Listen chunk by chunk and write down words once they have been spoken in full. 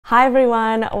Hi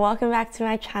everyone, welcome back to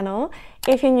my channel.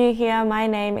 If you're new here, my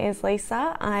name is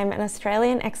Lisa. I'm an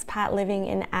Australian expat living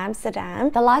in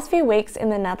Amsterdam. The last few weeks in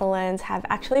the Netherlands have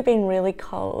actually been really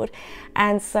cold,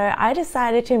 and so I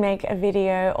decided to make a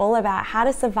video all about how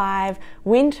to survive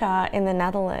winter in the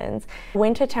Netherlands.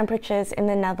 Winter temperatures in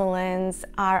the Netherlands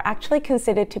are actually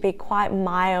considered to be quite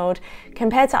mild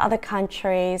compared to other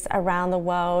countries around the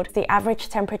world. The average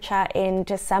temperature in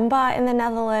December in the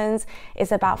Netherlands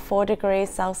is about 4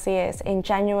 degrees Celsius. In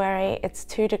January, it's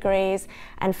 2 degrees.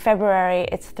 And February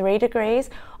it's 3 degrees,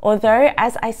 although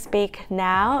as I speak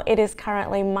now it is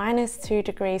currently -2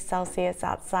 degrees Celsius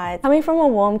outside. Coming from a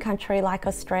warm country like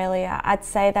Australia, I'd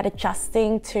say that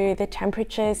adjusting to the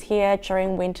temperatures here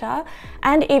during winter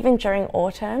and even during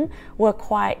autumn were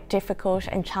quite difficult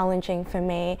and challenging for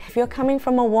me. If you're coming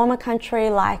from a warmer country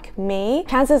like me,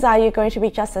 chances are you're going to be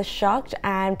just as shocked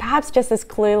and perhaps just as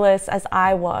clueless as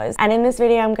I was. And in this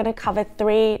video I'm going to cover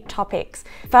 3 topics.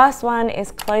 First one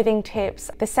is clothing tips.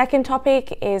 The second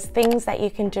topic is things that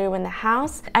you can do in the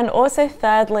house. And also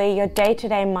thirdly, your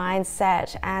day-to-day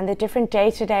mindset and the different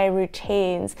day-to-day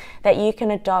routines that you can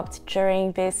adopt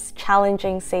during this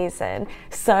challenging season.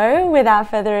 So without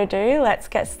further ado, let's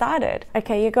get started.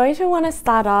 Okay, you're going to want to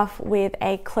start off with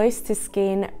a close to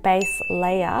skin base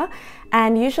layer.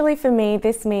 And usually for me,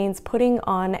 this means putting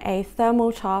on a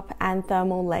thermal top and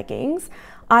thermal leggings.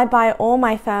 I buy all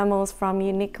my thermals from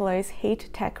Uniqlo's Heat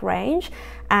Tech range,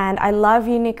 and I love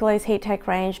Uniqlo's Heat Tech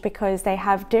range because they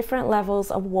have different levels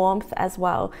of warmth as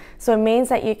well. So it means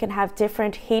that you can have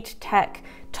different Heat Tech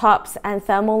tops and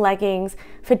thermal leggings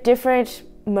for different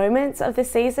moments of the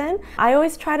season. I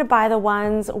always try to buy the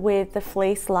ones with the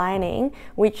fleece lining,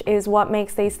 which is what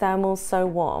makes these thermals so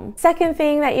warm. Second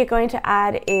thing that you're going to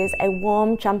add is a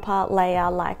warm jumper layer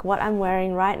like what I'm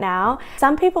wearing right now.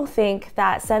 Some people think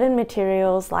that certain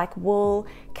materials like wool,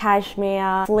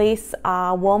 cashmere, fleece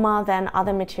are warmer than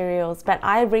other materials, but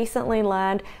I recently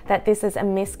learned that this is a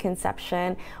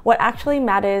misconception. What actually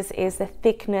matters is the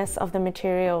thickness of the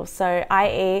material. So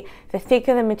i.e. the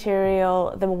thicker the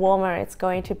material, the warmer it's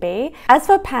going to be. As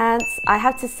for pants, I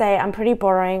have to say I'm pretty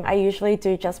boring. I usually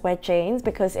do just wear jeans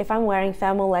because if I'm wearing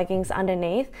thermal leggings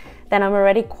underneath, then I'm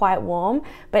already quite warm.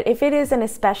 But if it is an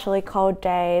especially cold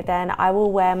day, then I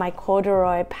will wear my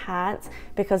corduroy pants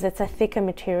because it's a thicker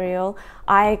material.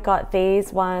 I got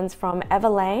these ones from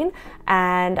Everlane,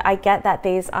 and I get that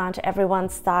these aren't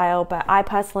everyone's style, but I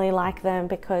personally like them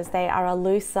because they are a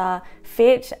looser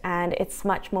fit and it's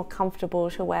much more comfortable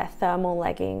to wear thermal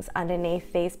leggings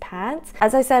underneath these pants.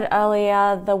 As I said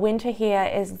earlier, the winter here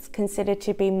is considered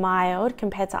to be mild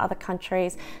compared to other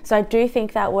countries, so I do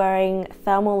think that wearing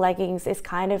thermal leggings is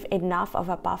kind of enough of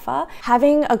a buffer.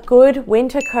 Having a good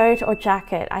winter coat or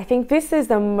jacket, I think this is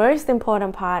the most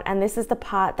important part, and this is the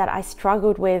part that I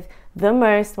struggled with the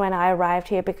most when I arrived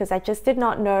here because I just did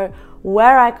not know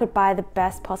where I could buy the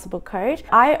best possible coat.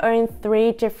 I own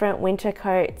 3 different winter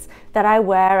coats that I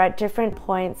wear at different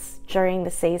points during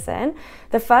the season.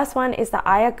 The first one is the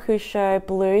Ayakusho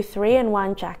Blue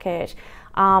 3-in-1 jacket.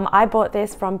 I bought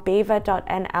this from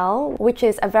beaver.nl, which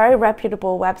is a very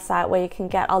reputable website where you can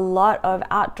get a lot of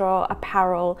outdoor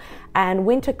apparel and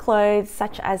winter clothes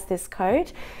such as this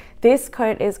coat. This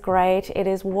coat is great. It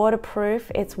is waterproof,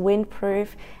 it's windproof,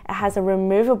 it has a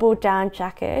removable down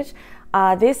jacket.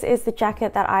 This is the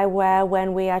jacket that I wear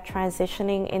when we are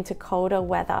transitioning into colder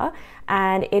weather,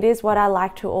 and it is what I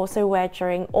like to also wear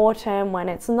during autumn when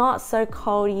it's not so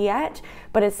cold yet,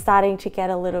 but it's starting to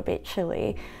get a little bit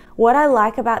chilly. What I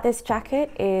like about this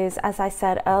jacket is, as I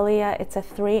said earlier, it's a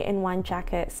 3-in-1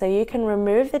 jacket, so you can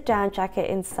remove the down jacket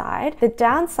inside. The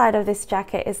downside of this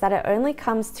jacket is that it only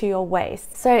comes to your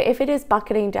waist. So if it is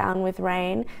bucketing down with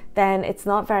rain, then it's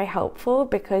not very helpful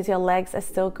because your legs are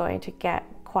still going to get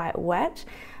quite wet.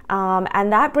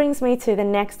 And that brings me to the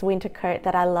next winter coat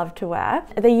that I love to wear,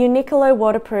 the Uniqlo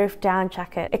waterproof down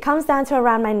jacket. It comes down to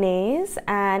around my knees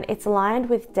and it's lined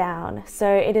with down.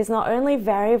 So it is not only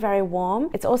very, very warm,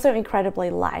 it's also incredibly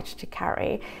light to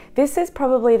carry. This is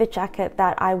probably the jacket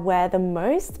that I wear the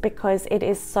most because it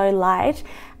is so light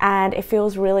and it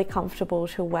feels really comfortable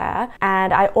to wear.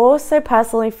 And I also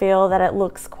personally feel that it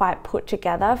looks quite put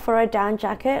together for a down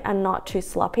jacket and not too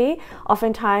sloppy.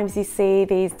 Oftentimes you see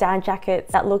these down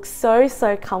jackets that look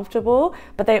so comfortable,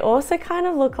 but they also kind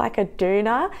of look like a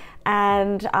doona,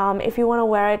 and if you want to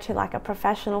wear it to like a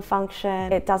professional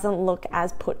function, it doesn't look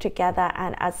as put together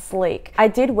and as sleek. I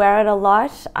did wear it a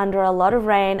lot under a lot of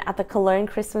rain at the Cologne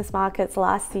Christmas markets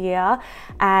last year,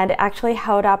 and it actually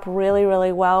held up really,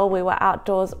 really well. We were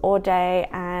outdoors all day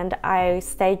and I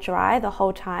stayed dry the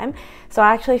whole time, so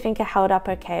I actually think it held up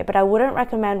okay, but I wouldn't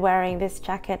recommend wearing this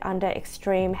jacket under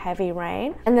extreme heavy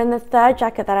rain. And then the third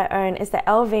jacket that I own is the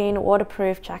LV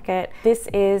waterproof jacket. This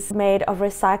is made of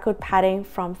recycled padding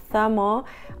from Thermal,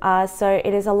 so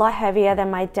it is a lot heavier than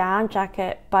my down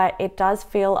jacket, but it does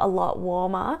feel a lot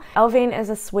warmer. LV is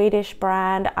a Swedish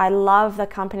brand. I love the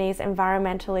company's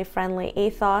environmentally friendly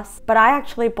ethos, but I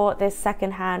actually bought this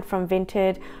secondhand from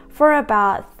Vinted for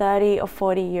about 30 or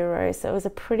 40 euros, so it was a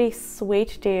pretty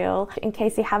sweet deal. In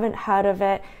case you haven't heard of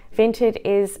it, Vinted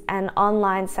is an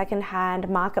online secondhand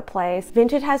marketplace.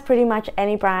 Vinted has pretty much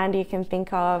any brand you can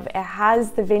think of. It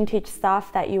has the vintage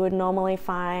stuff that you would normally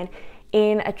find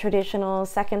in a traditional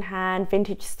secondhand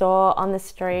vintage store on the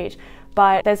street,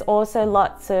 but there's also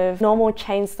lots of normal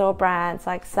chain store brands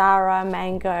like Zara,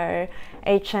 Mango,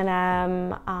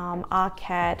 H&M,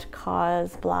 Arket,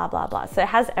 COS, blah blah blah. So it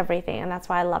has everything, and that's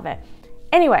why I love it.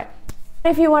 Anyway,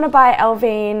 if you want to buy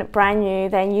LV brand new,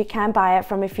 then you can buy it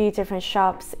from a few different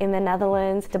shops in the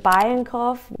Netherlands. De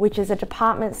Bijenkorf, which is a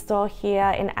department store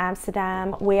here in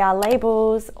Amsterdam. We Are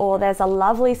Labels, or there's a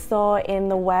lovely store in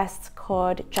the West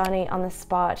called Johnny on the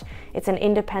Spot. It's an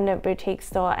independent boutique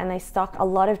store and they stock a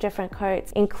lot of different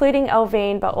coats, including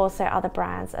LV, but also other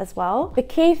brands as well. The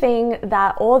key thing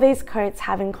that all these coats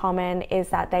have in common is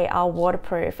that they are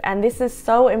waterproof, and this is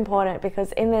so important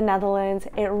because in the Netherlands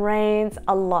it rains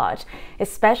a lot,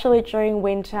 especially during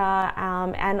winter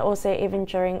and also even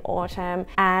during autumn.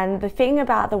 And the thing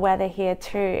about the weather here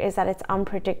too is that it's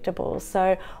unpredictable.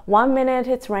 So one minute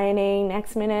it's raining,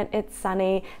 next minute it's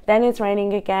sunny, then it's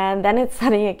raining again, then it's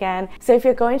sunny again. So if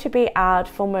you're going to be out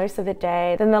for most of the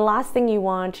day, then the last thing you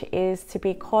want is to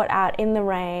be caught out in the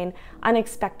rain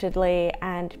unexpectedly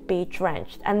and be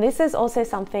drenched. And this is also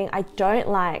something I don't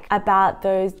like about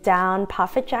those down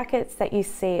puffer jackets that you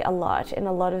see a lot in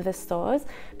a lot of the stores,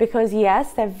 because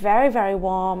yes, they're very, very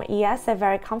warm, yes, they're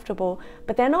very comfortable,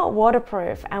 but they're not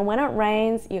waterproof. And when it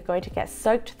rains, you're going to get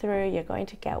soaked through, you're going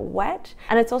to get wet,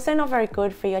 and it's also not very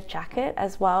good for your jacket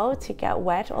as well to get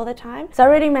wet all the time. So I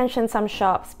already mentioned some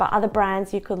shops, but other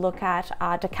brands you could look at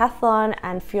are Decathlon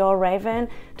and Fjällräven.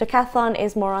 Decathlon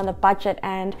is more on the budget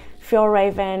end,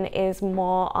 Fjällräven is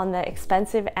more on the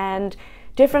expensive end.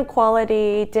 Different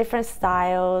quality, different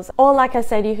styles. Or like I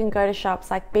said, you can go to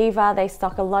shops like Beaver. They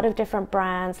stock a lot of different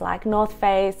brands like North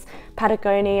Face,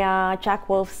 Patagonia, Jack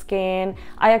Wolfskin,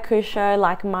 Ayakusho,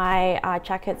 like my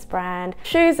jackets brand.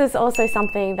 Shoes is also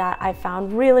something that I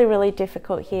found really, really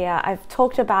difficult here. I've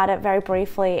talked about it very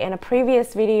briefly in a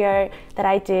previous video that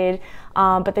I did.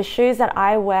 But the shoes that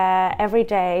I wear every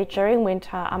day during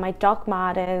winter are my Doc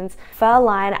Martens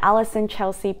Furline Allison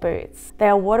Chelsea boots. They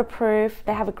are waterproof,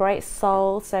 they have a great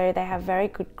sole, so they have very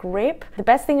good grip. The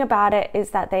best thing about it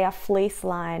is that they are fleece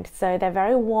lined, so they're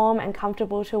very warm and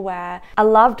comfortable to wear. I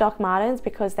love Doc Martens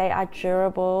because they are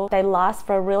durable. They last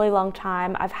for a really long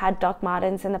time. I've had Doc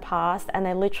Martens in the past and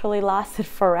they literally lasted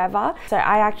forever. So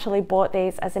I actually bought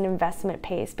these as an investment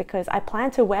piece because I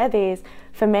plan to wear these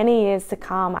for many years to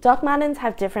come. Doc Martens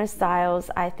have different styles,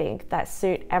 I think, that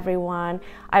suit everyone.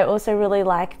 I also really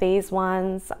like these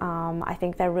ones. I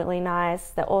think they're really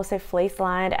nice. They're also fleece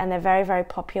lined and they're very, very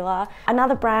popular.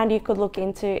 Another brand you could look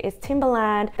into is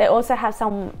Timberland. They also have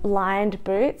some lined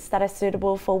boots that are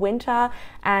suitable for winter,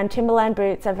 and Timberland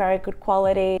boots are very good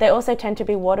quality. They also tend to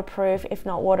be waterproof, if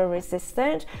not water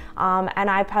resistant. And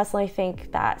I personally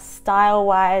think that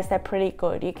style-wise, they're pretty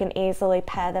good. You can easily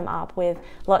pair them up with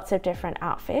lots of different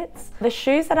outfits. The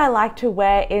shoes that I like to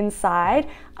wear inside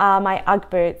are my UGG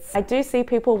boots. I do see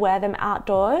people wear them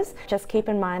outdoors. Just keep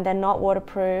in mind they're not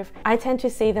waterproof. I tend to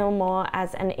see them more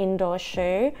as an indoor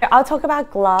shoe. I'll talk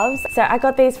about gloves. So I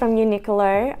got these from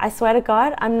Uniqlo. I swear to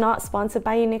God, I'm not sponsored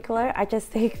by Uniqlo. I just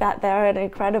think that they're an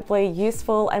incredibly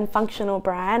useful and functional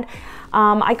brand.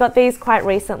 I got these quite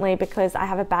recently because I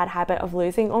have a bad habit of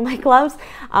losing all my gloves.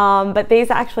 But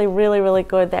these are actually really, really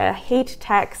good. They're heat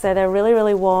tech, so they're really,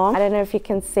 really warm. I don't know if you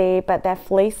can see, but they're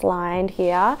fleece lined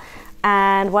here.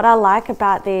 And what I like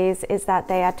about these is that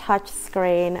they are touch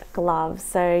screen gloves.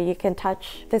 So you can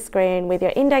touch the screen with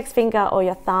your index finger or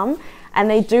your thumb, and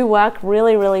they do work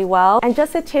really, really well. And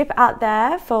just a tip out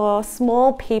there for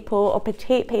small people or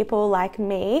petite people like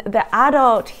me, the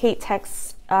adult heat tech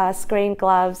screen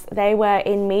gloves, they were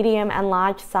in medium and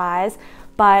large size,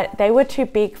 but they were too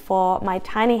big for my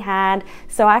tiny hand.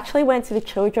 So I actually went to the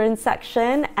children's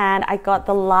section and I got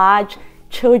the large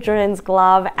children's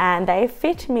glove and they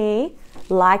fit me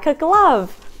like a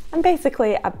glove. I'm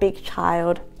basically a big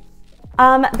child.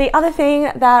 The other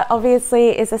thing that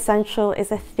obviously is essential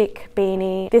is a thick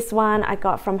beanie. This one I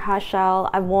got from Herschel.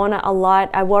 I've worn it a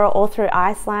lot. I wore it all through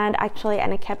Iceland actually,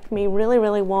 and it kept me really,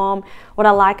 really warm. What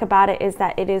I like about it is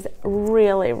that it is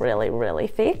really, really, really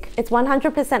thick. It's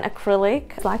 100%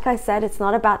 acrylic. Like I said, it's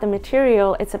not about the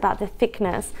material, it's about the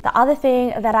thickness. The other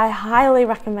thing that I highly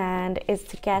recommend is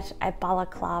to get a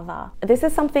balaclava. This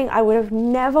is something I would have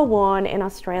never worn in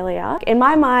Australia. In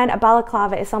my mind, a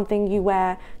balaclava is something you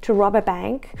wear to rob a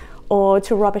bank or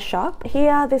to rob a shop.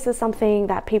 Here, this is something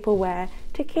that people wear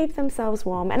to keep themselves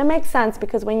warm. And it makes sense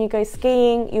because when you go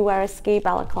skiing, you wear a ski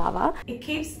balaclava. It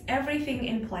keeps everything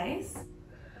in place,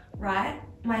 right?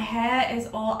 My hair is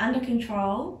all under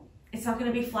control. It's not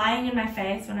going to be flying in my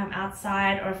face when I'm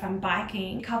outside or if I'm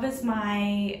biking. It covers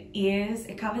my ears,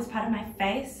 it covers part of my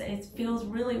face. It feels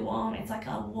really warm. It's like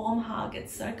a warm hug.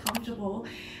 It's so comfortable.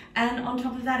 And on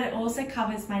top of that, it also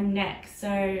covers my neck. So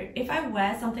if I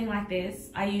wear something like this,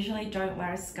 I usually don't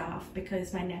wear a scarf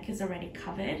because my neck is already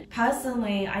covered.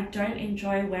 Personally, I don't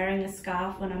enjoy wearing a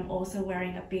scarf when I'm also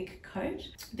wearing a big coat.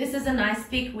 This is a nice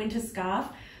thick winter scarf,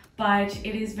 but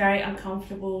it is very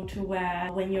uncomfortable to wear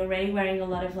when you're already wearing a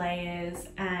lot of layers,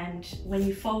 and when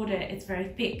you fold it, it's very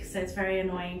thick, so it's very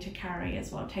annoying to carry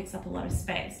as well. It takes up a lot of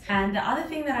space. And the other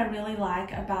thing that I really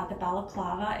like about the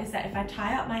balaclava is that if I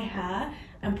tie up my hair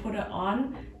and put it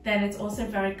on, then it's also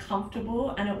very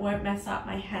comfortable and it won't mess up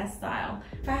my hairstyle.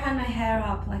 If I had my hair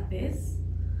up like this,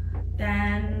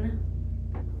 then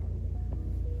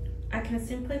I can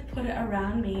simply put it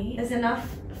around me. There's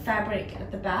enough fabric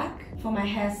at the back for my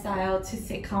hairstyle to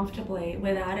sit comfortably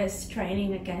without it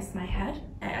straining against my head.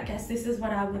 I guess this is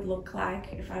what I would look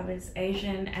like if I was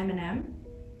Asian Eminem.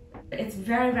 It's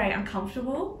very, very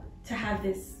uncomfortable to have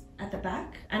this at the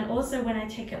back. And also when I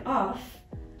take it off,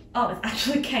 oh, it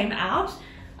actually came out.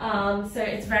 So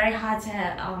it's very hard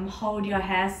to hold your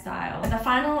hairstyle. The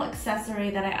final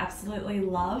accessory that I absolutely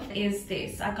love is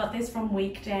this. I got this from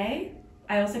Weekday.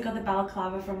 I also got the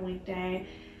balaclava from Weekday.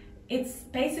 It's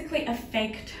basically a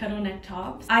fake turtleneck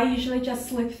top. I usually just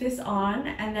slip this on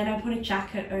and then I put a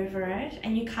jacket over it,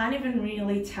 and you can't even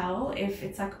really tell if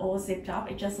it's like all zipped up.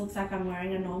 It just looks like I'm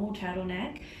wearing a normal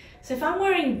turtleneck. So if I'm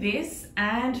wearing this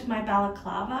and my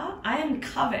balaclava, I am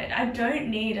covered. I don't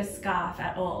need a scarf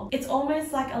at all. It's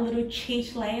almost like a little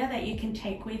cheat layer that you can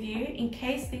take with you in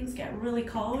case things get really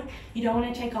cold. You don't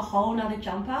want to take a whole nother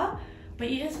jumper, but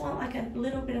you just want like a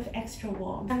little bit of extra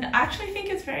warmth. And I actually think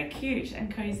it's very cute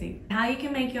and cozy. How you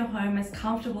can make your home as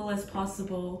comfortable as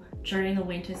possible during the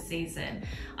winter season.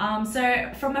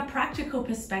 So from a practical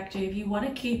perspective, you want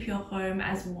to keep your home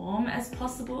as warm as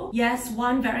possible. Yes,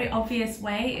 one very obvious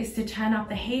way is to turn up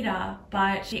the heater,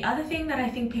 but the other thing that I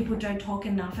think people don't talk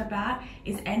enough about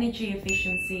is energy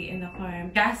efficiency in the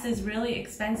home. Gas is really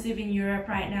expensive in Europe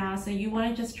right now, so you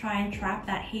want to just try and trap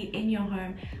that heat in your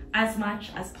home as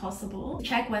much as possible.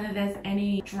 Check whether there's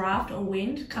any draft or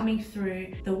wind coming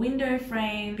through the window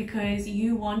frame because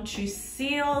you want to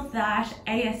seal that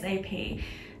ASAP.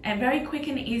 A very quick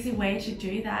and easy way to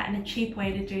do that, and a cheap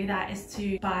way to do that, is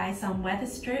to buy some weather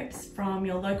strips from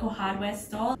your local hardware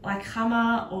store like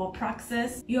Hammer or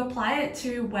Praxis. You apply it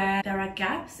to where there are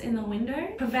gaps in the window.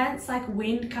 Prevents like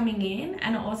wind coming in,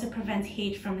 and it also prevents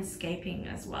heat from escaping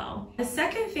as well. The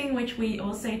second thing which we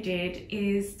also did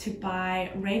is to buy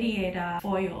radiator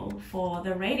foil for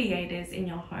the radiators in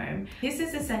your home. This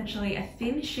is essentially a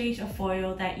thin sheet of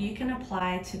foil that you can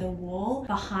apply to the wall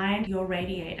behind your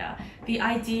radiator. The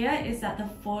idea is that the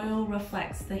foil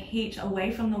reflects the heat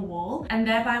away from the wall and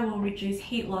thereby will reduce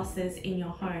heat losses in your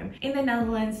home. In the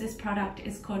Netherlands, this product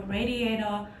is called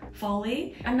radiator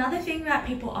folie. Another thing that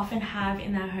people often have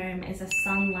in their home is a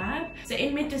sun lamp. So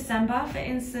in mid-December, for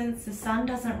instance, the sun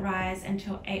doesn't rise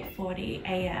until 8:40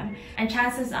 a.m. and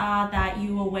chances are that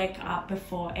you will wake up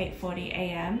before 8:40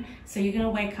 a.m. So you're going to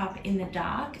wake up in the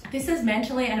dark. This is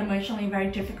mentally and emotionally a very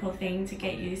difficult thing to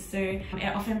get used to.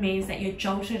 It often means that you're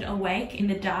jolted awake in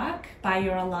the dark by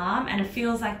your alarm and it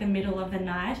feels like the middle of the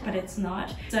night, but it's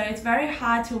not. So it's very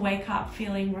hard to wake up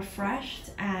feeling refreshed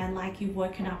and like you've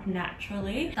woken up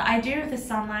naturally. The idea of the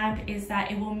sun lamp is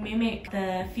that it will mimic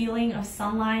the feeling of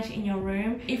sunlight in your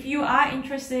room. If you are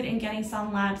interested in getting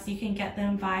sun lamps, you can get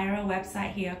them via a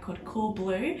website here called Cool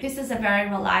Blue. This is a very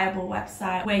reliable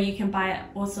website where you can buy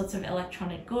all sorts of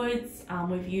electronic goods.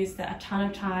 We've used it a ton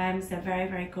of times. They're very,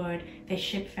 very good. They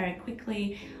ship very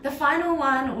quickly. The final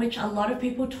one, which a lot of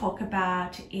people talk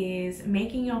about, is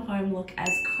making your home look as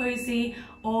cozy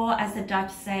or as the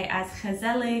Dutch say, as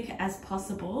gezellig as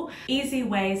possible. Easy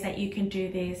ways that you can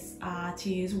do this are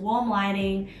to use warm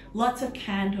lighting, lots of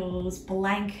candles,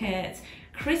 blankets.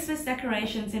 Christmas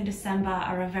decorations in December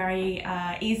are a very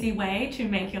easy way to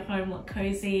make your home look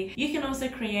cozy. You can also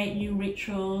create new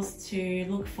rituals to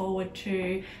look forward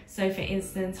to. So for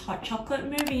instance, hot chocolate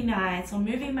movie nights or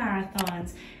movie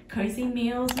marathons, cozy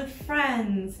meals with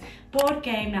friends, board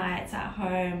game nights at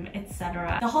home,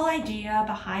 etc. The whole idea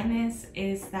behind this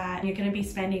is that you're going to be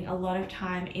spending a lot of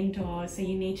time indoors, so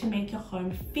you need to make your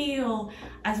home feel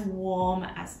as warm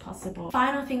as possible.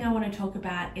 Final thing I want to talk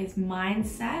about is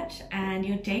mindset and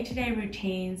your day-to-day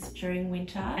routines during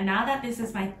winter. And now that this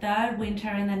is my third winter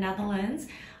in the Netherlands,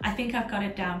 I think I've got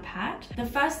it down pat. The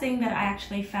first thing that I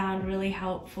actually found really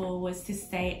helpful was to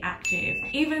stay active,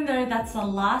 even though that's the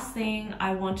last thing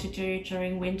I want to do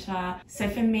during winter. So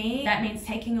for me, that means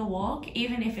taking a walk,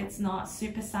 even if it's not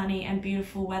super sunny and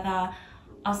beautiful weather.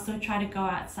 I'll still try to go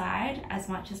outside as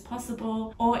much as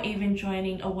possible, or even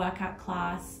joining a workout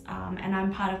class. And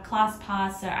I'm part of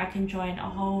ClassPass, so I can join a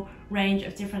whole range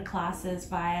of different classes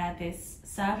via this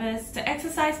service. So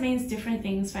exercise means different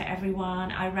things for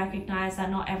everyone. I recognize that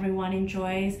not everyone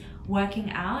enjoys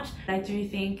working out. I do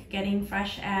think getting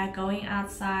fresh air, going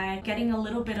outside, getting a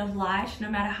little bit of light, no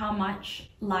matter how much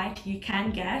light you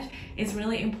can get, is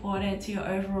really important to your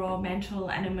overall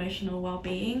mental and emotional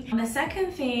well-being. And the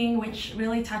second thing, which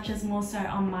really touches more so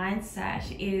on mindset,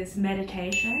 is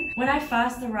meditation. When I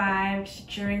first arrived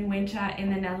during winter in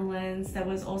the Netherlands, there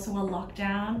was also a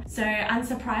lockdown. So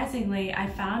unsurprisingly, I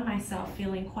found myself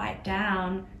feeling quite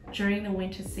down during the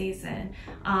winter season.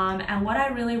 And what I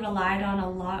really relied on a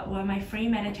lot were my free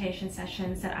meditation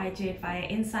sessions that I did via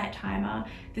Insight Timer.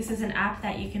 This is an app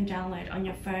that you can download on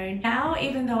your phone. Now,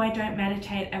 even though I don't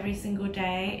meditate every single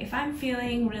day, if I'm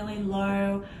feeling really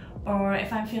low, or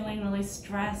if I'm feeling really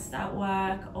stressed at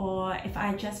work, or if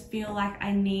I just feel like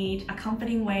I need a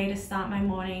comforting way to start my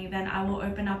morning, then I will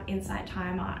open up Insight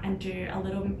Timer and do a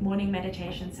little morning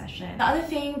meditation session. The other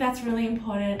thing that's really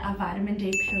important are vitamin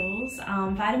D pills.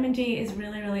 Vitamin D is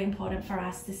really important for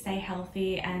us to stay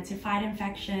healthy and to fight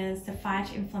infections, to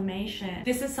fight inflammation.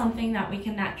 This is something that we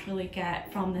can naturally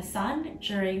get from the sun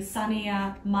during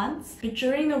sunnier months, but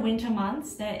during the winter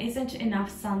months there isn't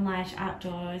enough sunlight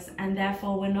outdoors, and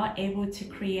therefore we're not able to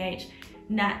create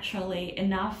naturally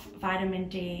enough vitamin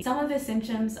D. Some of the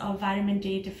symptoms of vitamin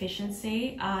D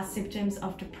deficiency are symptoms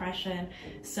of depression.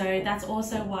 So that's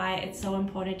also why it's so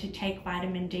important to take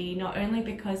vitamin D, not only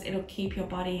because it'll keep your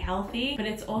body healthy, but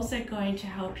it's also going to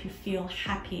help you feel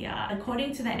happier.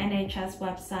 According to the NHS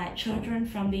website, children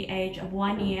from the age of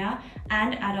 1 year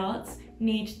and adults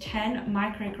need 10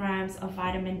 micrograms of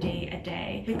vitamin D a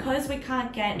day. Because we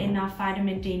can't get enough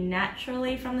vitamin D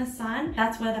naturally from the sun,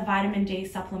 that's where the vitamin D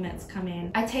supplements come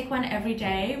in. I take one every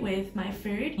day with my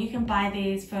food. You can buy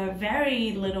these for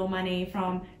very little money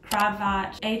from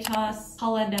Kruidvat, Atos,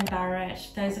 Holland and Barrett.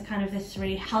 Those are kind of the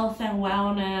three health and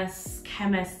wellness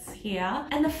chemists here.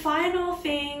 And the final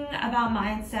thing about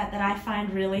mindset that I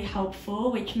find really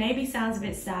helpful, which maybe sounds a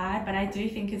bit sad, but I do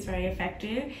think is very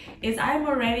effective, is I'm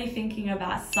already thinking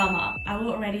about summer. I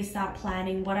will already start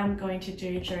planning what I'm going to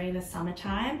do during the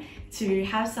summertime to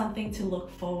have something to look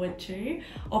forward to.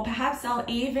 Or perhaps I'll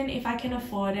even, if I can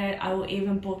afford it, I will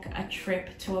even book a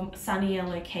trip to a sunnier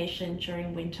location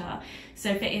during winter.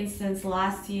 So for instance,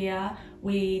 last year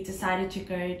we decided to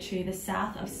go to the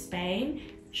south of Spain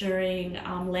during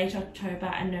late October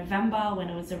and November, when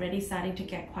it was already starting to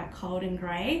get quite cold and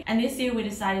grey. And this year we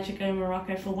decided to go to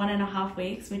Morocco for 1.5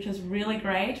 weeks, which was really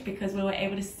great because we were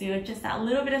able to steal just that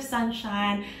little bit of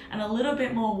sunshine and a little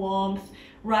bit more warmth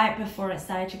right before it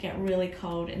started to get really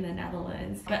cold in the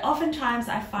Netherlands. But oftentimes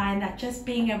I find that just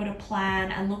being able to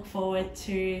plan and look forward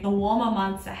to the warmer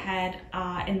months ahead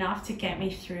are enough to get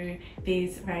me through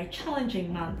these very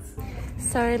challenging months.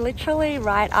 So literally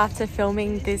right after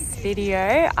filming this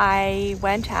video, I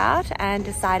went out and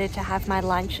decided to have my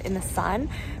lunch in the sun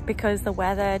because the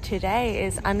weather today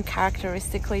is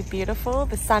uncharacteristically beautiful.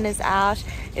 The sun is out,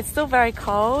 it's still very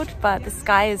cold, but the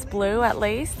sky is blue at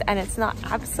least, and it's not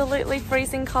absolutely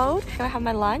freezing cold. Go have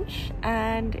my lunch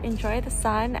and enjoy the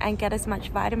sun and get as much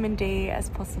vitamin D as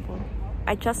possible.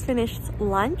 I just finished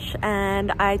lunch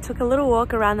and I took a little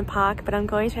walk around the park, but I'm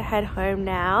going to head home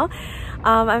now.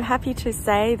 I'm happy to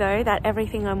say though that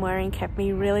everything I'm wearing kept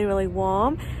me really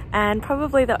warm, and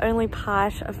probably the only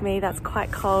part of me that's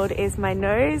quite cold is my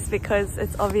nose because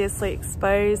it's obviously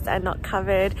exposed and not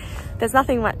covered. there's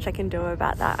nothing much I can do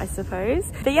about that, I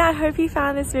suppose. But yeah, I hope you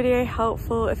found this video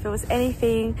helpful. If there was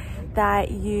anything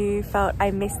that you felt I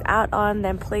missed out on,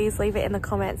 then please leave it in the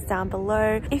comments down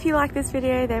below. If you like this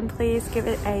video, then please give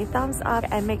it a thumbs up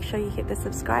and make sure you hit the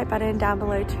subscribe button down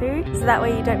below too, so that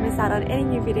way you don't miss out on any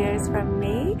new videos from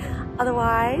me.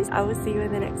 Otherwise, I will see you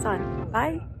in the next one.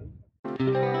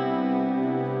 Bye!